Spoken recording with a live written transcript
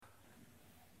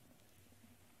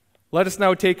Let us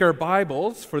now take our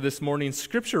Bibles for this morning's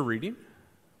scripture reading,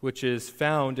 which is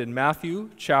found in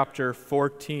Matthew chapter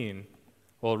 14.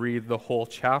 We'll read the whole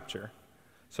chapter.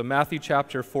 So Matthew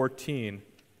chapter 14.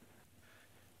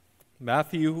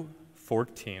 Matthew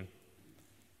 14.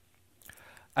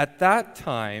 At that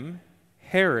time,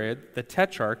 Herod the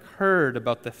Tetrarch heard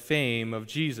about the fame of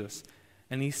Jesus,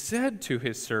 and he said to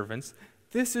his servants,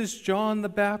 "This is John the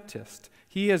Baptist.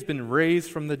 He has been raised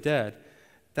from the dead.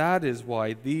 That is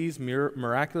why these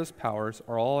miraculous powers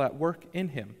are all at work in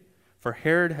him. For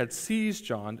Herod had seized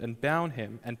John and bound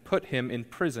him and put him in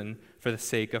prison for the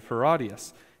sake of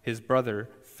Herodias, his brother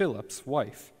Philip's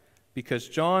wife, because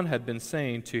John had been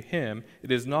saying to him,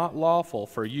 'It is not lawful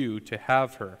for you to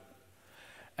have her.'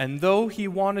 And though he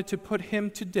wanted to put him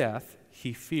to death,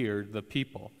 he feared the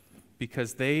people,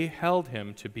 because they held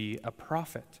him to be a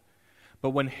prophet.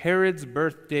 But when Herod's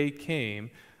birthday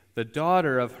came, the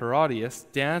daughter of Herodias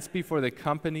danced before the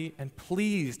company and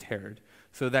pleased Herod,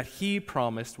 so that he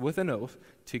promised with an oath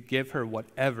to give her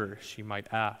whatever she might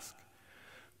ask.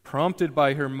 Prompted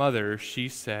by her mother, she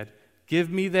said, 'Give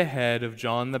me the head of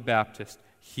John the Baptist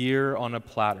here on a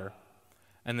platter.'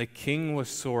 And the king was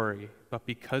sorry, but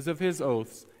because of his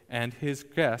oaths and his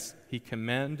guests, he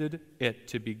commanded it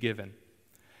to be given.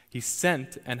 He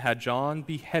sent and had John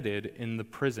beheaded in the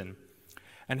prison.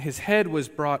 And his head was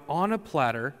brought on a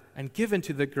platter and given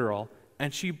to the girl,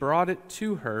 and she brought it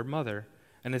to her mother.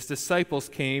 And his disciples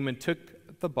came and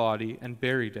took the body and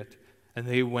buried it, and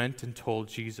they went and told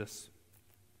Jesus.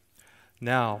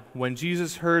 Now, when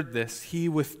Jesus heard this, he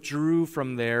withdrew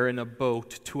from there in a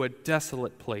boat to a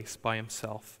desolate place by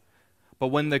himself. But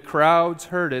when the crowds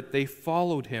heard it, they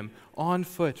followed him on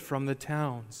foot from the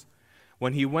towns.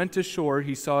 When he went ashore,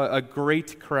 he saw a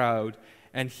great crowd,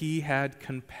 and he had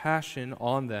compassion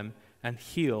on them and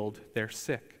healed their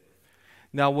sick.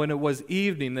 Now when it was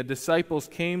evening, the disciples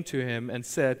came to him and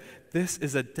said, 'This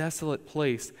is a desolate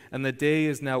place, and the day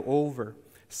is now over.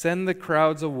 Send the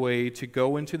crowds away to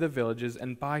go into the villages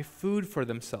and buy food for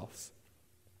themselves.'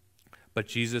 But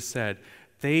Jesus said,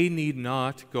 'They need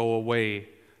not go away.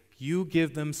 You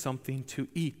give them something to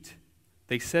eat.'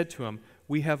 They said to him,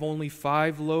 'We have only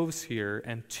 5 loaves here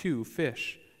and 2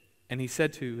 fish.' And he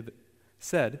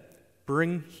said,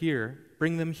 'Bring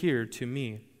them here to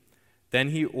me.' Then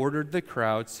he ordered the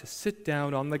crowds to sit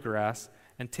down on the grass,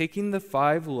 and taking the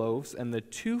 5 loaves and the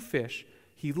 2 fish,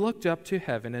 he looked up to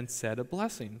heaven and said a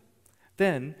blessing.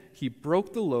 Then he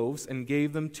broke the loaves and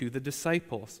gave them to the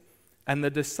disciples, and the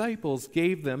disciples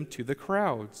gave them to the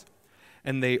crowds.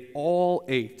 And they all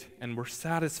ate and were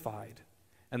satisfied.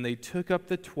 And they took up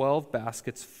the 12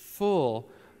 baskets full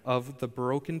of the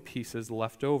broken pieces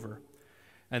left over.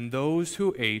 And those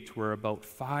who ate were about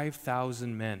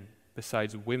 5,000 men,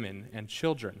 besides women and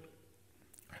children.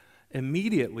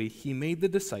 Immediately he made the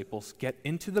disciples get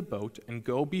into the boat and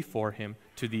go before him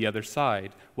to the other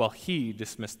side, while he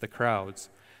dismissed the crowds.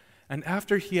 And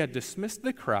after he had dismissed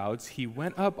the crowds, he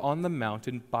went up on the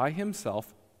mountain by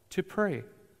himself to pray.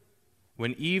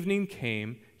 When evening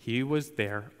came, he was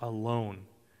there alone.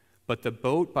 But the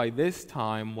boat by this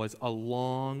time was a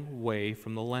long way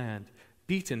from the land,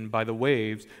 beaten by the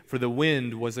waves, for the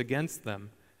wind was against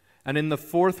them. And in the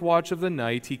 4th watch of the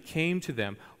night he came to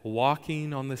them,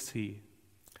 walking on the sea.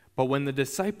 But when the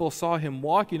disciples saw him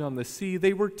walking on the sea,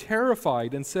 they were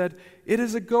terrified and said, 'It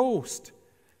is a ghost!'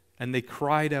 And they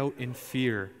cried out in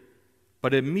fear.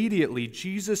 But immediately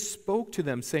Jesus spoke to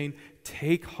them, saying,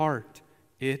 'Take heart,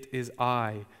 it is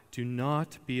I. Do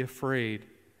not be afraid.'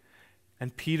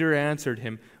 And Peter answered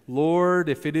him, 'Lord,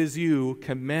 if it is you,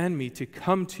 command me to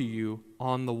come to you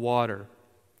on the water.'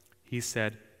 He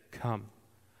said, 'Come.'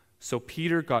 So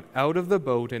Peter got out of the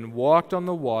boat and walked on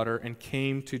the water and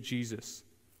came to Jesus.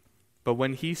 But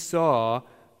when he saw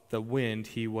the wind,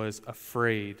 he was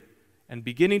afraid. And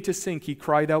beginning to sink, he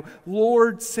cried out,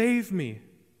 'Lord, save me!'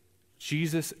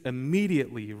 Jesus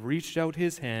immediately reached out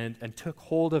his hand and took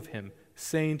hold of him,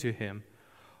 saying to him,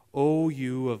 'O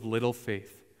you of little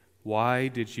faith, why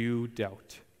did you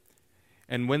doubt?'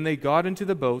 And when they got into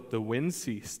the boat, the wind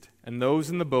ceased, and those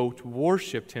in the boat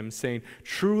worshipped him, saying,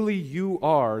 'Truly you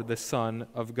are the Son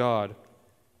of God.'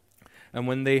 And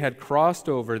when they had crossed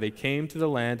over, they came to the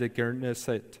land at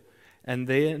Gennesaret. And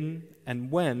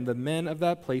when the men of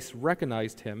that place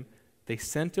recognized him, they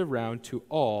sent around to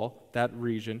all that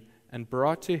region and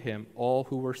brought to him all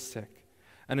who were sick,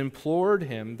 and implored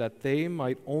him that they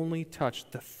might only touch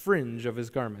the fringe of his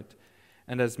garment.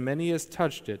 And as many as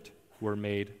touched it were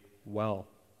made well."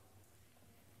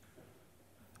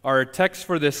 Our text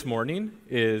for this morning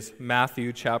is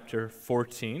Matthew chapter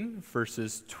 14,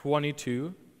 verses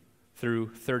 22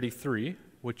 through 33,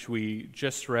 which we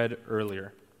just read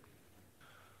earlier.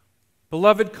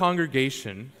 Beloved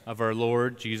congregation of our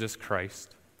Lord Jesus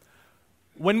Christ,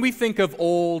 when we think of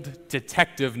old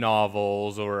detective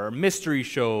novels or mystery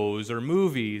shows or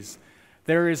movies,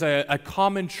 there is a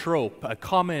common trope, a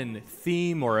common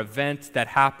theme or event that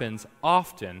happens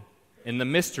often in the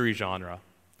mystery genre.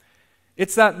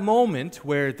 It's that moment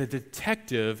where the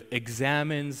detective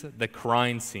examines the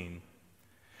crime scene.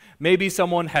 Maybe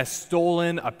someone has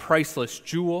stolen a priceless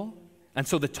jewel, and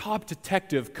so the top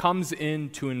detective comes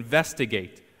in to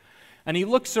investigate. And he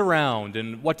looks around,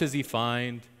 and what does he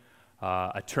find?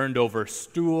 A turned over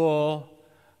stool,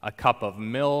 a cup of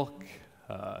milk,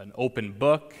 an open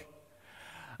book.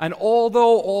 And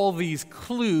although all these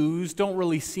clues don't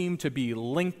really seem to be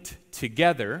linked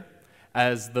together,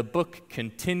 as the book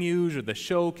continues or the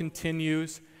show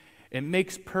continues, it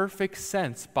makes perfect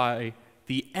sense by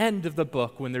the end of the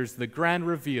book when there's the grand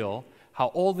reveal how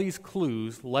all these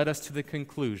clues led us to the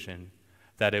conclusion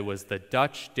that it was the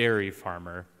Dutch dairy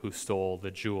farmer who stole the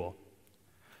jewel.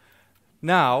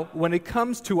 Now, when it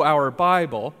comes to our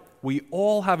Bible, we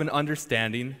all have an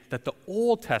understanding that the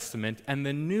Old Testament and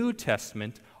the New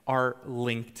Testament are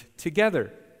linked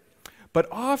together. But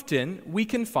often, we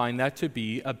can find that to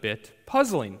be a bit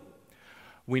puzzling.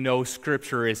 We know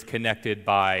Scripture is connected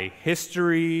by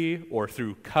history or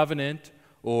through covenant,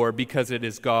 or because it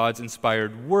is God's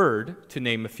inspired word, to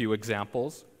name a few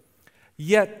examples.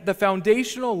 Yet the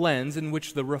foundational lens in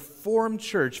which the Reformed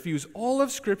Church views all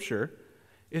of Scripture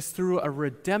is through a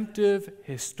redemptive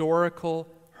historical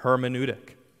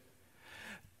hermeneutic.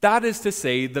 That is to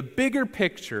say, the bigger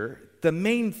picture, the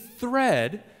main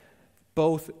thread,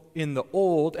 both in the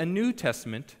Old and New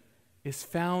Testament, is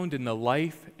found in the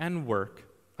life and work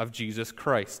of Jesus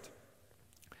Christ.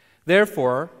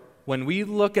 Therefore, when we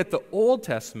look at the Old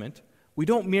Testament, we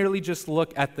don't merely just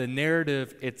look at the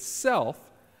narrative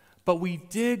itself, but we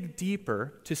dig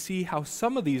deeper to see how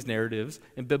some of these narratives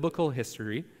in biblical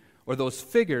history, or those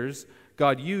figures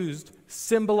God used,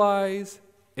 symbolize,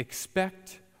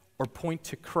 expect, or point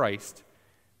to Christ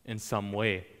in some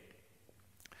way.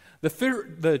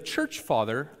 The church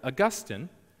father, Augustine,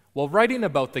 while writing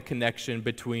about the connection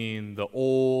between the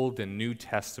Old and New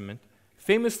Testament,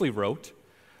 famously wrote,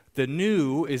 "The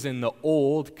new is in the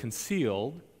old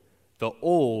concealed, the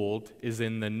old is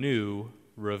in the new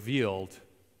revealed."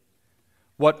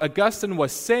 What Augustine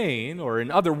was saying, or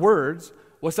in other words,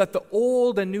 was that the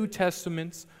Old and New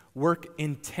Testaments work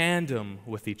in tandem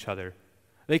with each other.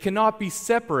 They cannot be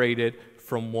separated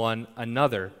from one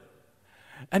another.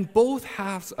 And both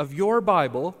halves of your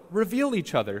Bible reveal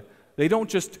each other. They don't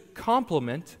just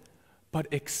complement, but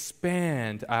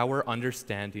expand our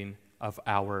understanding of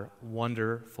our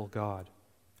wonderful God.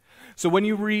 So when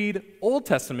you read Old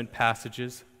Testament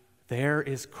passages, there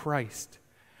is Christ.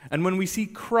 And when we see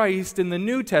Christ in the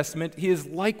New Testament, he is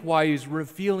likewise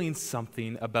revealing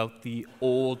something about the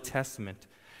Old Testament,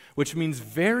 which means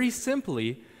very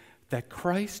simply that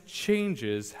Christ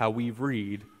changes how we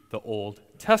read the Old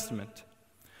Testament.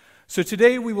 So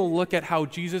today we will look at how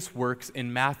Jesus works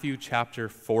in Matthew chapter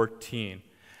 14.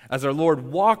 As our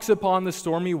Lord walks upon the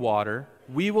stormy water,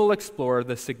 we will explore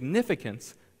the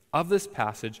significance of this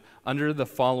passage under the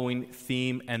following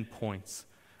theme and points.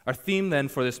 Our theme then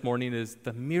for this morning is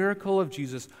the miracle of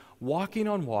Jesus walking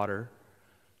on water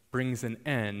brings an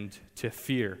end to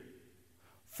fear.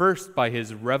 First, by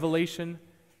his revelation,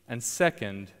 and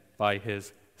second, by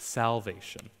his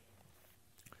salvation.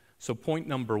 So point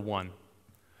number one.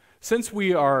 Since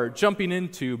we are jumping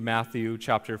into Matthew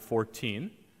chapter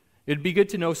 14, it'd be good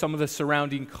to know some of the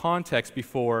surrounding context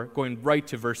before going right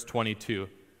to verse 22.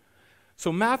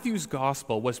 So Matthew's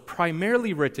gospel was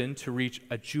primarily written to reach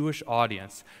a Jewish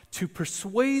audience, to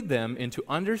persuade them into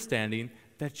understanding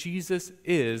that Jesus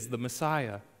is the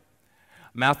Messiah.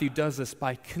 Matthew does this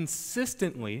by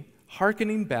consistently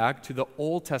hearkening back to the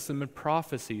Old Testament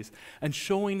prophecies and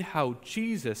showing how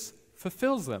Jesus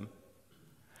fulfills them.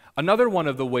 Another one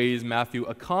of the ways Matthew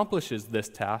accomplishes this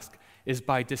task is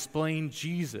by displaying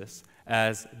Jesus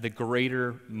as the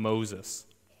greater Moses.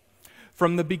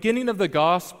 From the beginning of the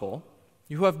gospel,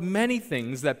 you have many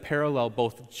things that parallel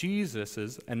both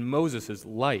Jesus' and Moses'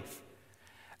 life.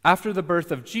 After the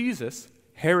birth of Jesus,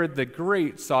 Herod the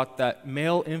Great sought that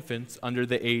male infants under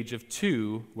the age of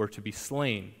 2 were to be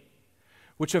slain,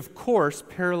 which of course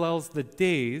parallels the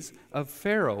days of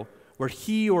Pharaoh, where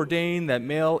he ordained that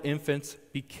male infants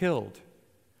be killed.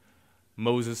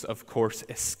 Moses, of course,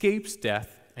 escapes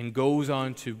death and goes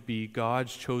on to be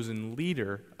God's chosen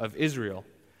leader of Israel,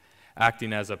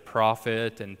 acting as a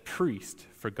prophet and priest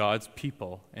for God's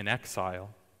people in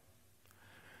exile.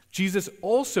 Jesus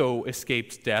also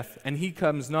escapes death, and he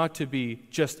comes not to be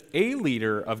just a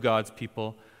leader of God's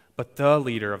people, but the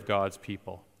leader of God's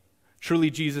people. Truly,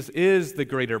 Jesus is the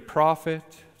greater prophet,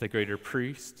 the greater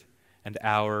priest, and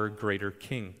our greater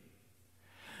king.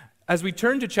 As we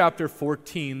turn to chapter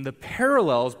 14, the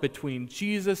parallels between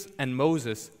Jesus and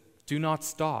Moses do not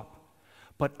stop,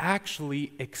 but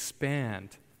actually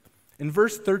expand. In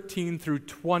verse 13 through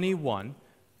 21,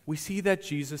 we see that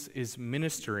Jesus is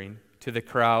ministering to the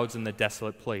crowds in the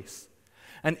desolate place.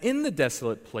 And in the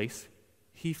desolate place,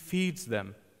 he feeds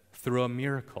them through a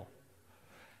miracle.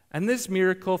 And this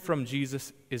miracle from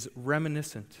Jesus is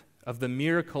reminiscent of the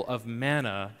miracle of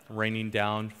manna raining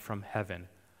down from heaven,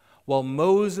 while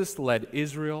Moses led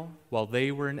Israel while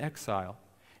they were in exile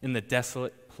in the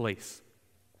desolate place.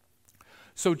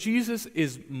 So Jesus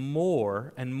is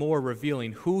more and more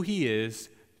revealing who he is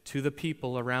to the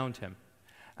people around him.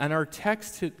 And our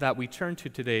text that we turn to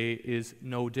today is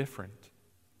no different.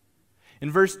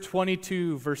 In verse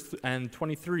 22 and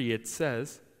 23, it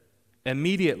says,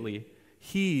 "Immediately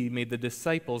he made the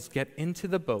disciples get into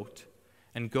the boat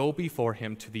and go before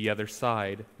him to the other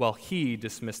side, while he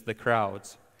dismissed the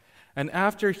crowds. And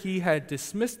after he had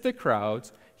dismissed the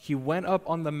crowds, he went up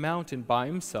on the mountain by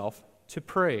himself to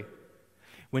pray.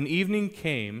 When evening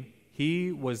came,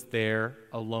 he was there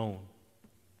alone."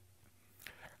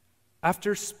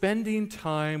 After spending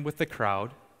time with the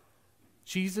crowd,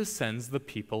 Jesus sends the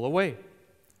people away,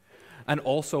 and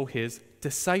also his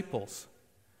disciples,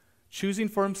 choosing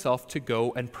for himself to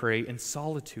go and pray in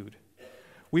solitude.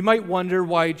 We might wonder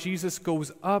why Jesus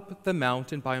goes up the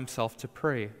mountain by himself to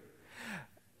pray.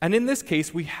 And in this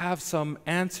case, we have some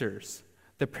answers.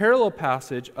 The parallel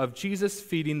passage of Jesus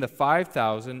feeding the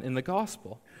 5,000 in the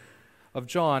Gospel of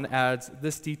John adds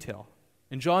this detail.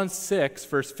 In John 6,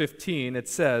 verse 15, it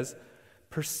says,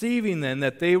 "Perceiving then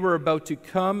that they were about to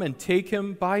come and take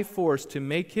him by force to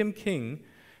make him king,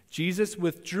 Jesus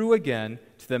withdrew again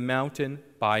to the mountain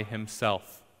by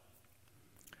himself."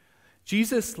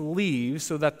 Jesus leaves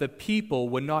so that the people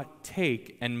would not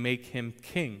take and make him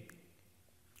king.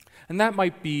 And that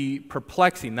might be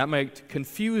perplexing. That might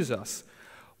confuse us.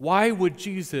 Why would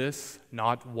Jesus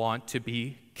not want to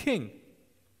be king?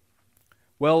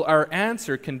 Well, our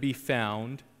answer can be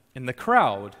found in the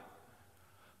crowd.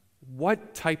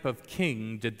 What type of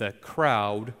king did the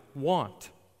crowd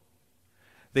want?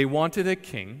 They wanted a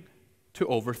king to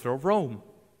overthrow Rome.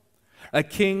 A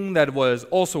king that was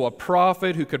also a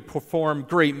prophet who could perform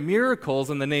great miracles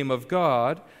in the name of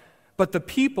God. But the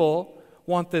people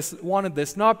wanted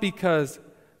this not because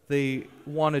they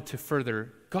wanted to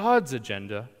further God's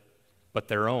agenda, but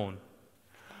their own.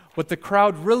 What the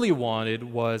crowd really wanted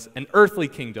was an earthly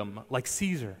kingdom like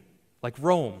Caesar, like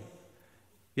Rome.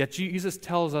 Yet Jesus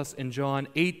tells us in John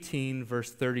 18,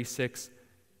 verse 36,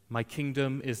 "My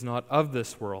kingdom is not of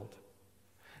this world."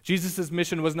 Jesus'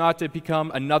 mission was not to become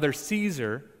another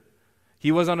Caesar.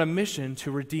 He was on a mission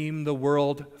to redeem the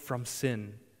world from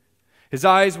sin. His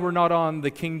eyes were not on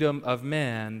the kingdom of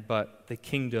man, but the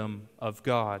kingdom of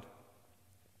God.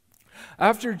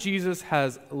 After Jesus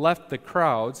has left the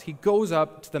crowds, he goes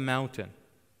up to the mountain.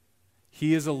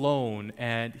 He is alone,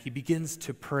 and he begins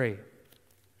to pray.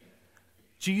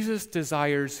 Jesus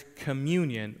desires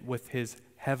communion with his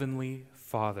heavenly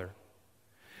Father.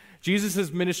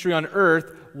 Jesus' ministry on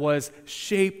earth was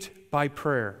shaped by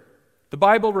prayer. The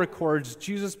Bible records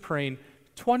Jesus praying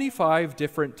 25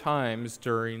 different times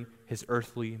during his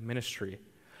earthly ministry,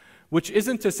 which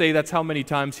isn't to say that's how many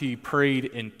times he prayed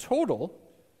in total.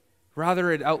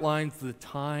 Rather, it outlines the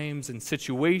times and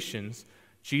situations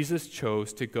Jesus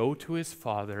chose to go to his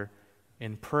Father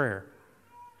in prayer.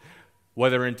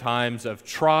 Whether in times of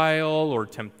trial or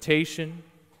temptation,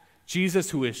 Jesus,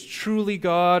 who is truly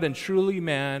God and truly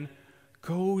man,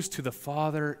 goes to the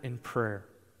Father in prayer.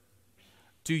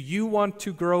 Do you want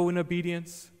to grow in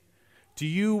obedience? Do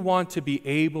you want to be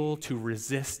able to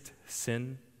resist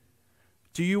sin?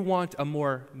 Do you want a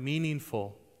more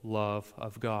meaningful love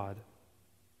of God?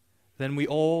 Then we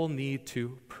all need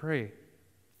to pray.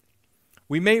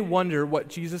 We may wonder what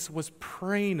Jesus was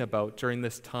praying about during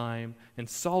this time in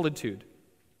solitude.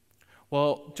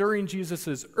 Well, during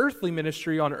Jesus' earthly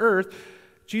ministry on earth,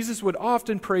 Jesus would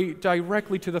often pray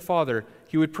directly to the Father.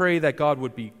 He would pray that God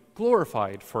would be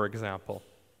glorified, for example.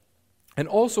 And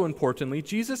also importantly,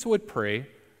 Jesus would pray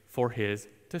for his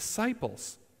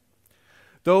disciples,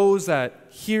 those that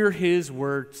hear his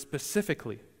word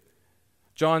specifically.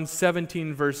 John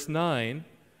 17, verse 9,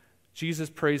 Jesus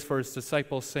prays for his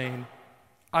disciples, saying,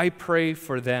 "I pray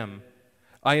for them.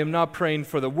 I am not praying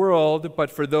for the world, but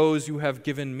for those you have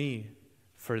given me,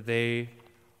 for they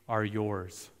are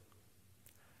yours."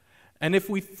 And if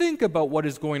we think about what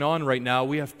is going on right now,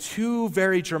 we have two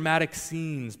very dramatic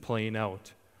scenes playing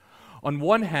out. On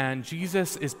one hand,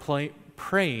 Jesus is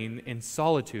praying in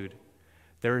solitude.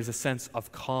 There is a sense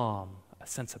of calm, a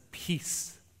sense of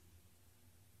peace.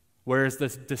 Whereas the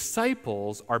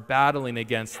disciples are battling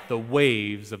against the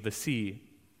waves of the sea.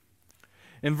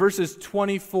 In verses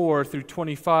 24 through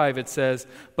 25, it says,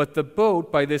 "But the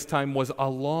boat by this time was a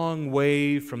long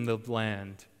way from the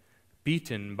land,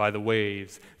 beaten by the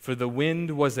waves, for the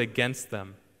wind was against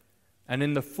them. And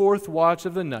in the fourth watch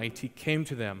of the night he came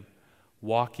to them,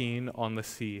 walking on the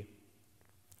sea."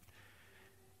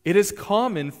 It is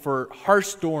common for harsh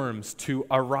storms to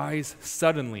arise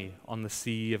suddenly on the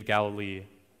Sea of Galilee.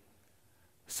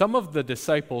 Some of the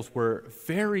disciples were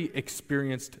very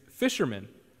experienced fishermen.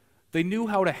 They knew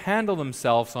how to handle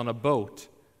themselves on a boat.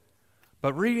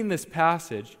 But reading this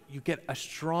passage, you get a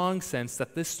strong sense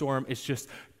that this storm is just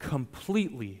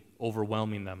completely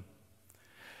overwhelming them.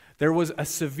 There was a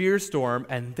severe storm,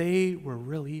 and they were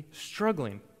really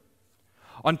struggling.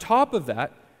 On top of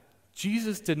that,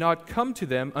 Jesus did not come to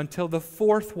them until the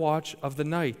fourth watch of the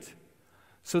night.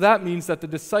 So that means that the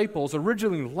disciples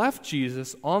originally left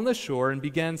Jesus on the shore and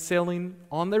began sailing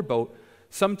on their boat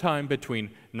sometime between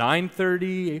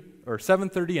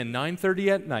 7:30 and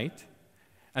 9:30 at night.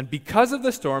 And because of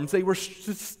the storms, they were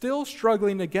still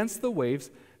struggling against the waves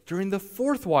during the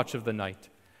fourth watch of the night,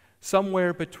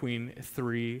 somewhere between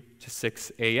 3 to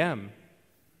 6 a.m.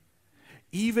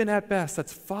 Even at best,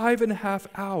 that's 5.5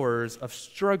 hours of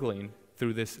struggling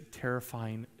through this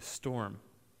terrifying storm.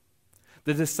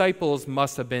 The disciples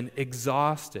must have been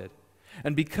exhausted,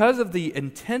 and because of the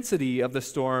intensity of the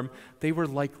storm, they were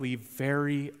likely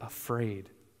very afraid.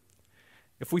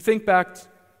 If we think back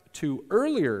to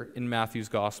earlier in Matthew's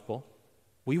gospel,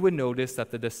 we would notice that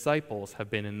the disciples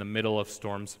have been in the middle of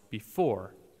storms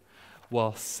before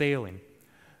while sailing.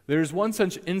 There's one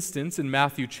such instance in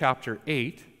Matthew chapter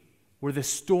 8 where the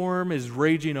storm is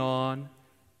raging on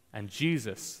and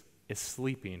Jesus is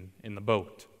sleeping in the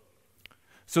boat.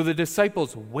 So the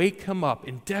disciples wake him up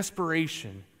in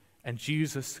desperation, and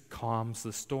Jesus calms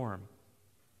the storm.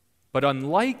 But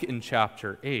unlike in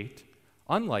chapter 8,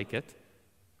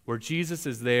 where Jesus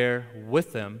is there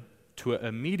with them to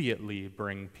immediately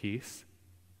bring peace,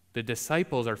 the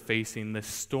disciples are facing this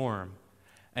storm,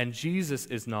 and Jesus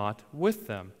is not with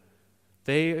them.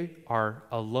 They are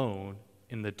alone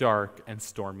in the dark and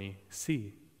stormy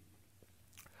sea.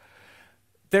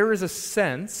 There is a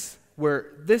sense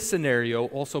where this scenario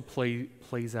also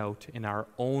plays out in our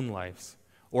own lives,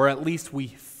 or at least we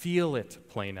feel it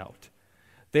playing out.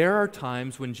 There are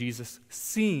times when Jesus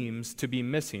seems to be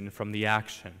missing from the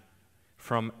action,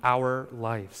 from our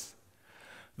lives.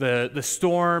 The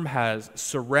storm has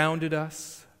surrounded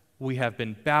us. We have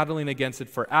been battling against it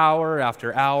for hour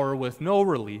after hour with no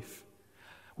relief.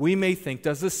 We may think,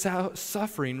 does this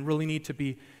suffering really need to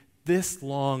be this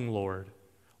long, Lord,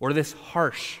 or this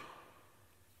harsh?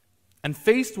 And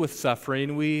faced with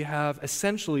suffering, we have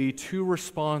essentially two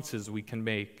responses we can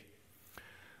make.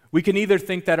 We can either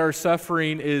think that our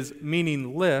suffering is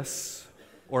meaningless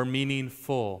or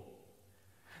meaningful,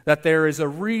 that there is a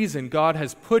reason God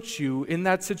has put you in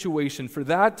that situation for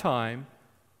that time,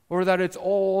 or that it's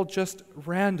all just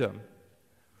random.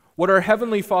 What our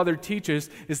Heavenly Father teaches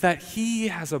is that He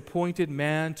has appointed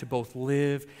man to both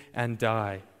live and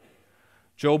die.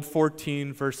 Job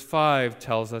 14, verse 5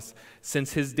 tells us,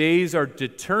 "Since his days are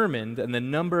determined and the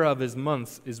number of his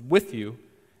months is with you,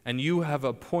 and you have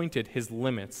appointed his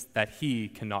limits that he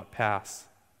cannot pass."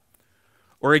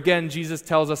 Or again, Jesus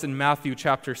tells us in Matthew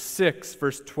chapter 6,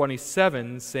 verse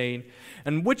 27, saying,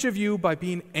 "And which of you, by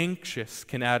being anxious,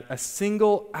 can add a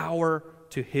single hour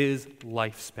to his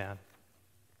lifespan?"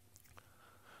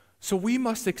 So we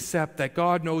must accept that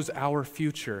God knows our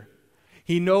future.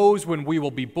 He knows when we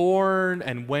will be born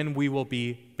and when we will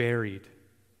be buried.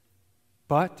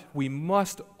 But we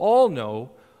must all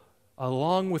know,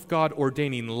 along with God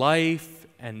ordaining life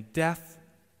and death,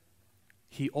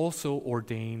 He also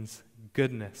ordains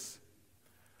goodness.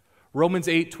 Romans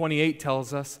 8:28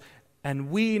 tells us, "And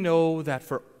we know that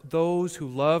for those who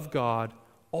love God,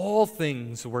 all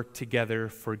things work together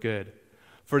for good,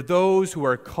 for those who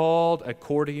are called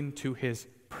according to His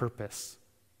purpose."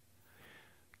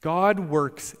 God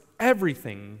works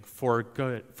everything for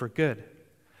good.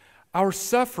 Our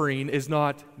suffering is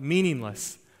not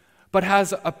meaningless, but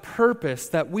has a purpose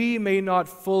that we may not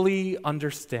fully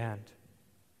understand.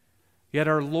 Yet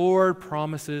our Lord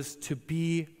promises to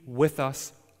be with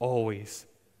us always.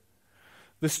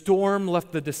 The storm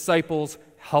left the disciples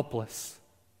helpless,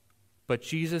 but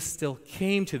Jesus still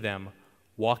came to them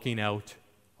walking out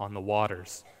on the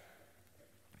waters.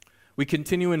 We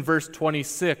continue in verse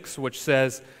 26, which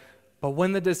says, "But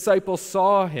when the disciples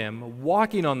saw him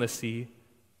walking on the sea,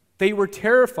 They were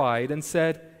terrified and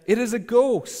said, "It is a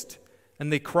ghost,"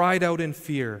 and they cried out in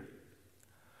fear.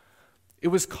 It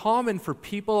was common for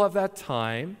people of that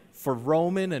time, for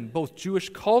Roman and both Jewish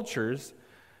cultures,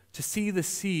 to see the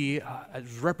sea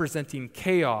as representing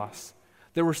chaos.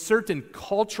 There were certain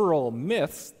cultural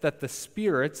myths that the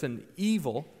spirits and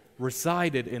evil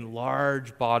resided in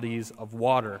large bodies of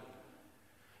water.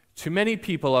 To many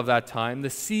people of that time,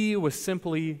 the sea was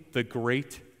simply the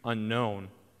great unknown.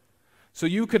 So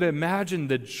you could imagine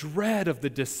the dread of the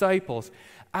disciples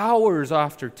hours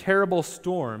after terrible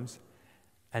storms,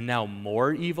 and now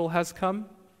more evil has come.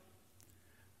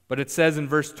 But it says in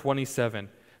verse 27,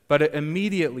 "But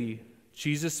immediately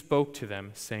Jesus spoke to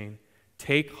them, saying,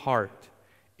 'Take heart,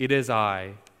 it is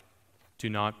I, do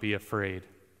not be afraid.'"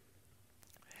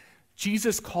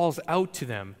 Jesus calls out to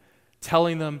them,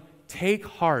 telling them, "Take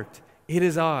heart, it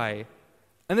is I."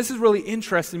 And this is really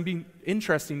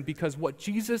interesting because what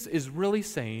Jesus is really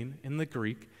saying in the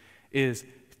Greek is,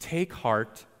 "Take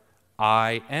heart,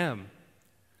 I am."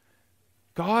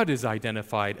 God is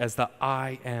identified as the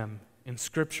I am in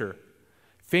Scripture.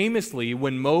 Famously,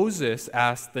 when Moses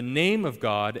asked the name of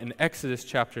God in Exodus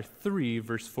chapter 3,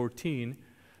 verse 14,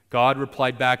 God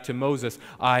replied back to Moses,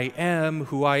 "I am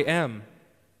who I am."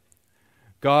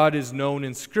 God is known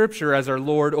in Scripture as our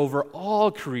Lord over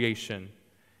all creation,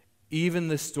 even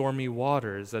the stormy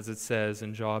waters, as it says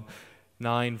in Job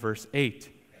 9, verse 8,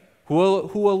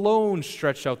 who alone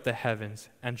stretched out the heavens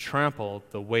and trampled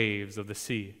the waves of the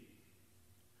sea.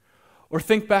 Or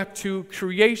think back to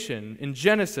creation in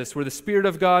Genesis, where the Spirit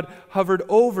of God hovered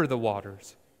over the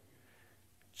waters.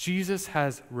 Jesus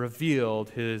has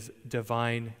revealed his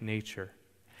divine nature,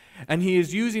 and he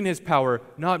is using his power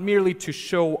not merely to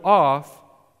show off,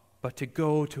 but to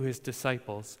go to his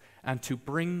disciples and to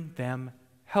bring them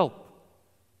help.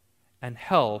 And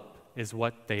help is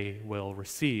what they will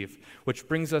receive, which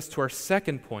brings us to our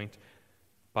second point,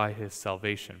 by his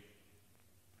salvation.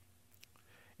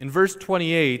 In verse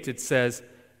 28, it says,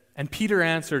 "And Peter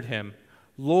answered him,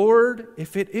 'Lord,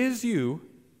 if it is you,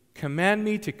 command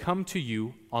me to come to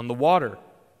you on the water.'"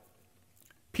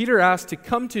 Peter asked to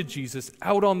come to Jesus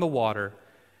out on the water.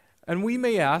 And we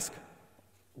may ask,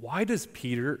 why does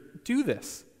Peter do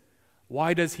this?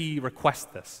 Why does he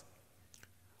request this?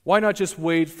 Why not just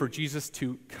wait for Jesus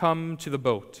to come to the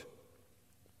boat?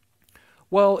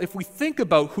 Well, if we think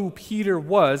about who Peter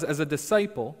was as a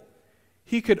disciple,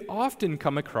 he could often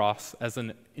come across as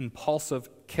an impulsive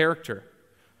character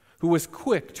who was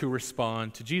quick to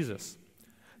respond to Jesus.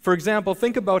 For example,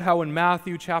 think about how in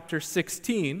Matthew chapter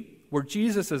 16, where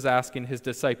Jesus is asking his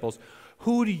disciples,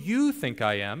 "Who do you think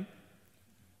I am?"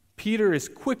 Peter is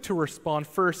quick to respond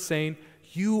first, saying,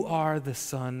 "You are the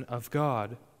Son of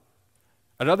God."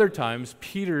 At other times,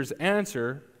 Peter's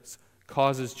answer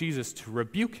causes Jesus to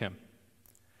rebuke him.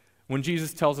 When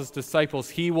Jesus tells his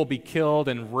disciples he will be killed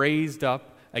and raised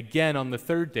up again on the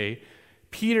third day,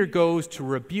 Peter goes to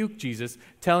rebuke Jesus,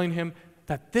 telling him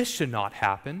that this should not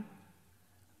happen.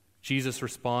 Jesus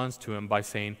responds to him by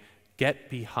saying, "Get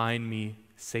behind me,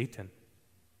 Satan."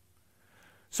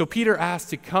 So Peter asks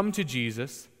to come to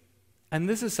Jesus, and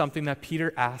this is something that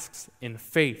Peter asks in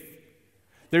faith.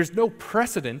 There's no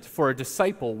precedent for a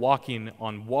disciple walking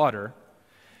on water,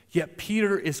 yet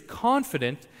Peter is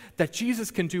confident that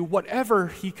Jesus can do whatever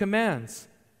he commands.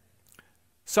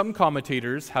 Some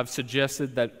commentators have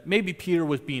suggested that maybe Peter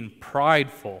was being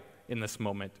prideful in this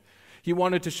moment. He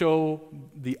wanted to show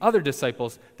the other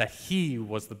disciples that he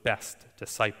was the best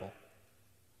disciple.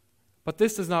 But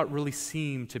this does not really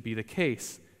seem to be the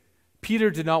case. Peter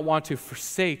did not want to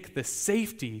forsake the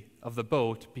safety of the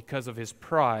boat because of his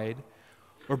pride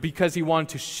or because he wanted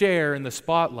to share in the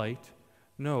spotlight.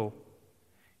 No.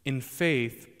 In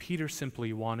faith, Peter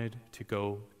simply wanted to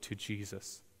go to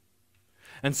Jesus.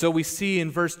 And so we see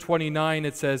in verse 29,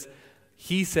 it says,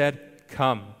 he said,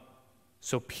 "Come."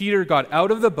 So Peter got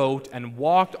out of the boat and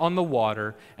walked on the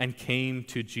water and came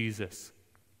to Jesus.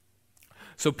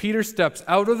 So Peter steps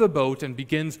out of the boat and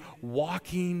begins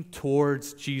walking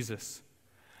towards Jesus.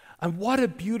 And what a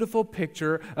beautiful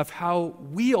picture of how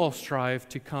we all strive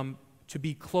to come to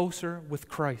be closer with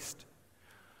Christ.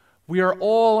 We are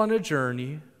all on a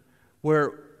journey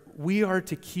where we are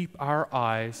to keep our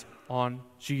eyes on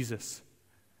Jesus.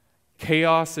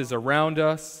 Chaos is around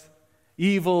us.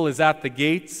 Evil is at the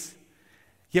gates.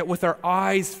 Yet with our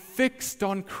eyes fixed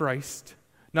on Christ,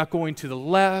 not going to the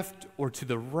left or to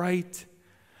the right,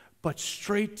 but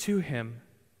straight to Him,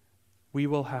 we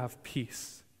will have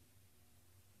peace.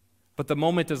 But the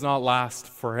moment does not last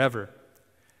forever.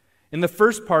 In the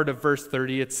first part of verse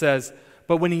 30, it says,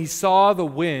 "But when he saw the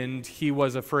wind, he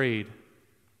was afraid."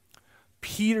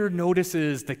 Peter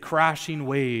notices the crashing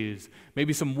waves,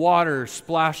 maybe some water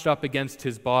splashed up against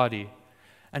his body.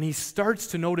 And he starts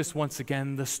to notice once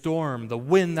again the storm, the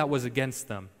wind that was against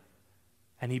them.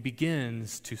 And he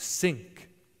begins to sink.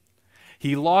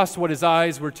 He lost what his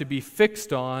eyes were to be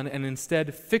fixed on and instead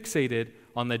fixated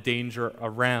on the danger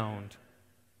around.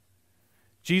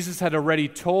 Jesus had already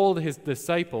told his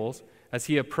disciples as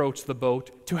he approached the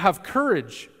boat to have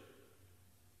courage.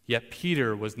 Yet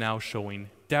Peter was now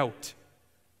showing doubt.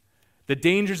 The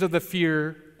dangers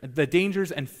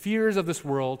and fears of this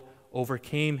world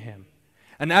overcame him.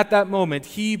 And at that moment,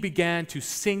 he began to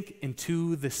sink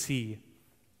into the sea.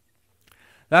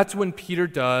 That's when Peter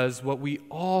does what we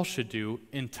all should do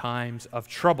in times of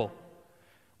trouble.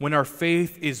 When our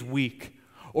faith is weak,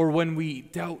 or when we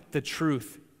doubt the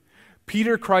truth,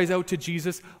 Peter cries out to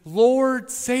Jesus, "Lord,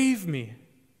 save me."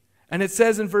 And it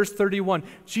says in verse 31,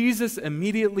 Jesus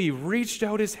immediately reached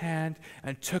out his hand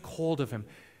and took hold of him,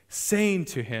 saying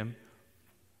to him,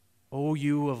 "O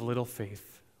you of little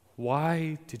faith,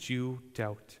 why did you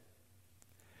doubt?"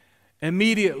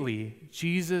 Immediately,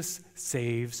 Jesus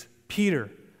saves Peter.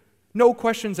 No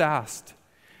questions asked.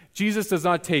 Jesus does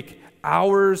not take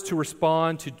hours to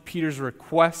respond to Peter's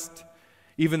request,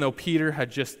 even though Peter had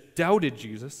just doubted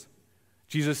Jesus.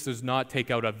 Jesus does not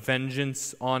take out a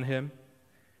vengeance on him.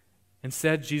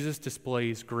 Instead, Jesus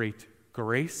displays great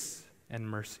grace and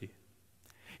mercy.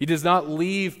 He does not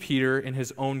leave Peter in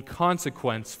his own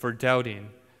consequence for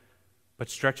doubting, but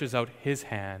stretches out his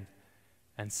hand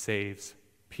and saves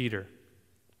Peter.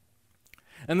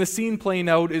 And the scene playing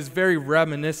out is very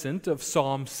reminiscent of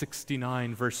Psalm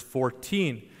 69, verse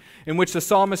 14, in which the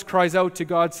psalmist cries out to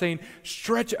God, saying,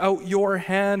 "Stretch out your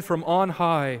hand from on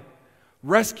high,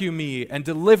 rescue me and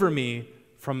deliver me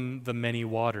from the many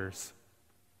waters."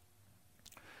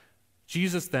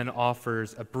 Jesus then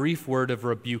offers a brief word of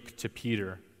rebuke to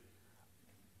Peter.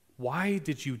 Why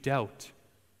did you doubt?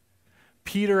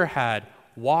 Peter had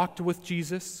walked with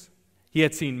Jesus. He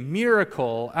had seen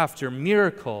miracle after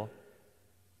miracle.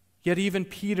 Yet even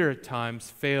Peter at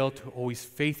times failed to always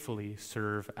faithfully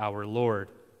serve our Lord.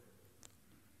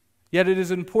 Yet it is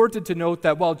important to note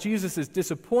that while Jesus is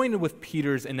disappointed with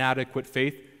Peter's inadequate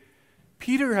faith,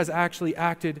 Peter has actually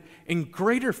acted in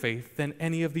greater faith than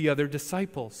any of the other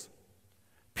disciples.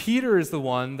 Peter is the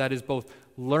one that is both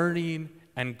learning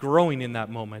and growing in that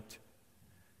moment.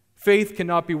 Faith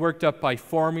cannot be worked up by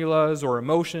formulas or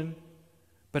emotion,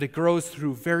 but it grows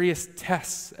through various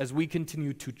tests as we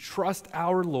continue to trust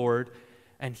our Lord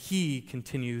and He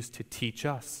continues to teach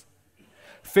us.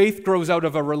 Faith grows out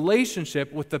of a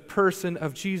relationship with the person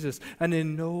of Jesus and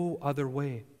in no other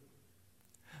way.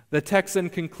 The text then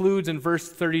concludes in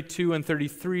verse 32 and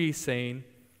 33 saying,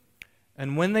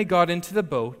 "And when they got into the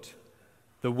boat,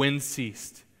 the wind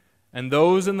ceased, and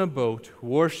those in the boat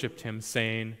worshipped him,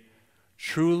 saying,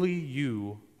 'Truly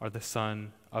you are the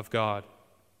Son of God.'"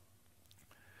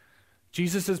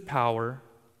 Jesus' power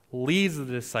leads the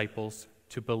disciples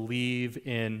to believe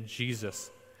in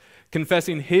Jesus,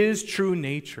 confessing his true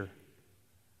nature.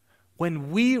 When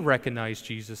we recognize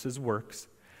Jesus' works,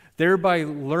 thereby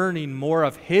learning more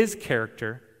of his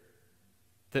character,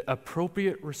 the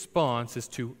appropriate response is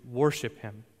to worship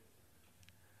him.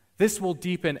 This will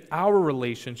deepen our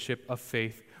relationship of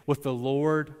faith with the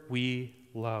Lord we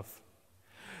love.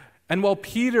 And while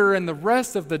Peter and the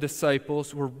rest of the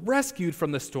disciples were rescued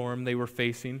from the storm they were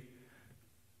facing,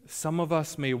 some of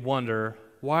us may wonder,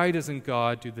 why doesn't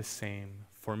God do the same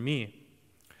for me?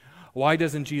 Why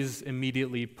doesn't Jesus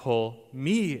immediately pull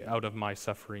me out of my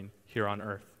suffering here on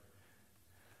earth?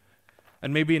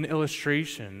 And maybe an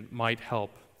illustration might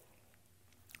help.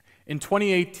 In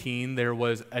 2018, there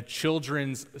was a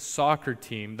children's soccer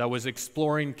team that was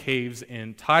exploring caves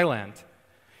in Thailand.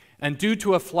 And due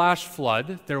to a flash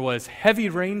flood, there was heavy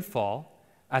rainfall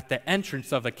at the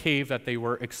entrance of the cave that they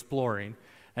were exploring,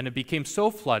 and it became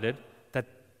so flooded that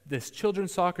this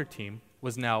children's soccer team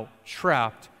was now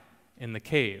trapped in the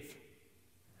cave.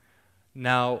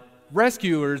 Now,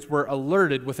 rescuers were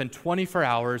alerted within 24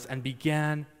 hours and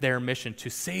began their mission to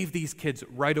save these kids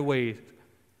right away.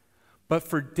 But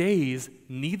for days,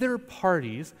 neither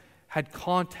parties had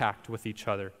contact with each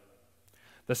other.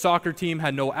 The soccer team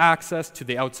had no access to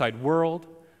the outside world.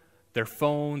 Their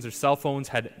cell phones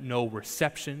had no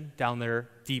reception down there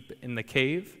deep in the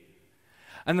cave.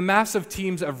 And the massive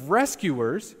teams of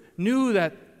rescuers knew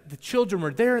that the children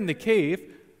were there in the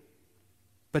cave,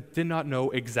 but did not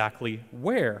know exactly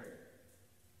where.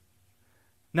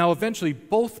 Now, eventually,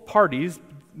 both parties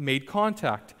made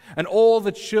contact, and all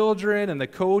the children and the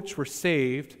coach were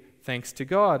saved, thanks to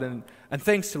God, and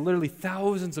thanks to literally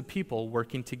thousands of people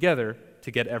working together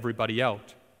to get everybody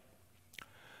out.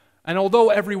 And although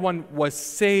everyone was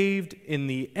saved in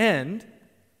the end,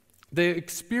 the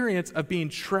experience of being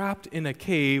trapped in a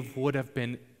cave would have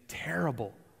been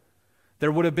terrible.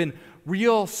 There would have been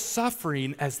real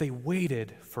suffering as they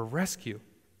waited for rescue.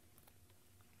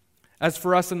 As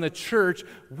for us in the church,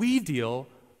 we deal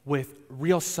with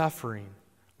real suffering,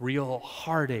 real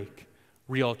heartache,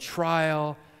 real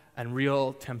trial, and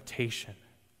real temptation.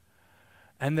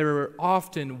 And there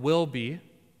often will be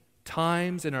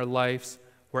times in our lives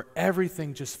where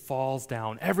everything just falls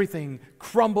down, everything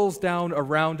crumbles down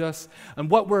around us, and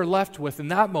what we're left with in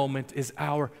that moment is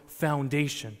our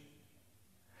foundation.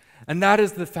 And that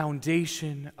is the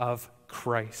foundation of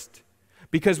Christ.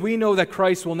 Because we know that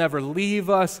Christ will never leave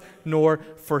us nor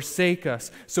forsake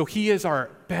us. So he is our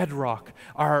bedrock,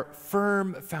 our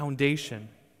firm foundation.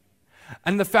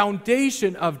 And the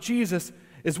foundation of Jesus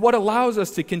is what allows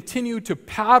us to continue to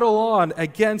paddle on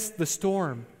against the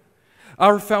storm.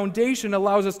 Our foundation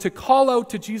allows us to call out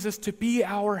to Jesus to be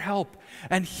our help,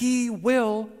 and he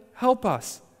will help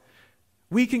us.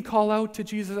 We can call out to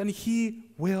Jesus, and he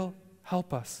will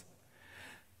help us.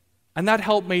 And that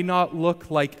help may not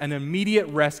look like an immediate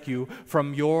rescue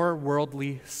from your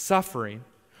worldly suffering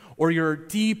or your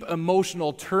deep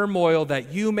emotional turmoil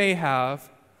that you may have,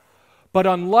 but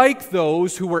unlike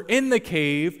those who were in the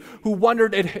cave, who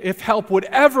wondered if help would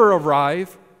ever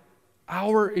arrive,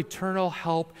 our eternal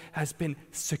help has been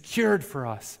secured for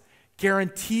us,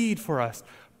 guaranteed for us,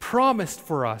 promised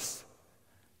for us.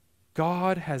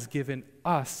 God has given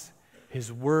us his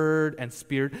word and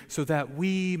spirit so that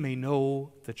we may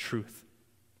know the truth.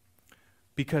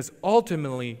 Because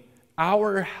ultimately,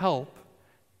 our help,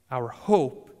 our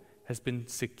hope, has been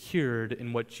secured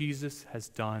in what Jesus has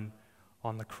done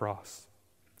on the cross.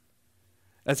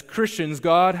 As Christians,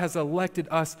 God has elected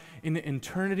us in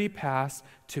eternity past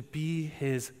to be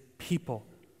his people.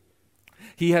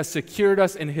 He has secured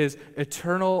us in his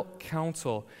eternal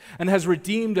counsel and has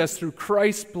redeemed us through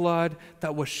Christ's blood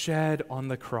that was shed on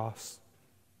the cross.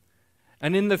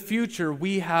 And in the future,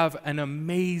 we have an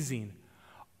amazing,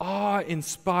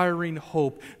 awe-inspiring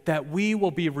hope that we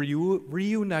will be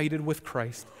reunited with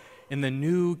Christ in the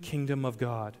new kingdom of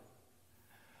God.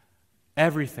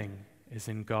 Everything is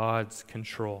in God's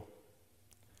control.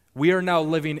 We are now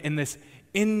living in this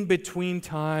in-between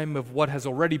time of what has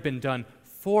already been done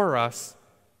for us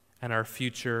and our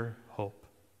future hope.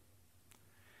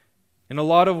 In a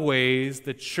lot of ways,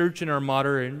 the church in our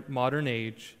modern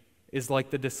age is like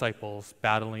the disciples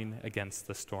battling against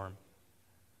the storm.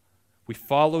 We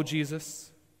follow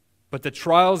Jesus, but the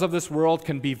trials of this world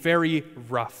can be very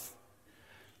rough.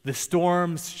 The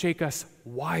storms shake us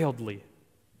wildly.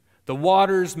 The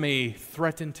waters may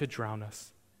threaten to drown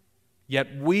us.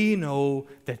 Yet we know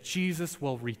that Jesus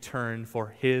will return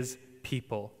for his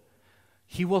people.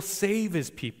 He will save his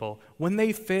people when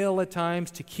they fail at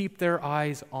times to keep their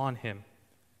eyes on him.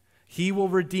 He will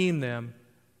redeem them,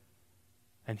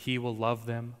 and he will love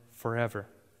them forever.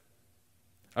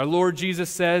 Our Lord Jesus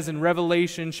says in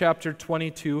Revelation chapter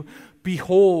 22,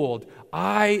 "Behold,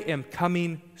 I am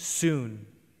coming soon."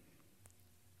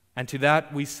 And to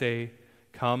that we say,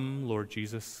 "Come, Lord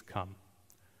Jesus, come."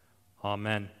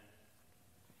 Amen.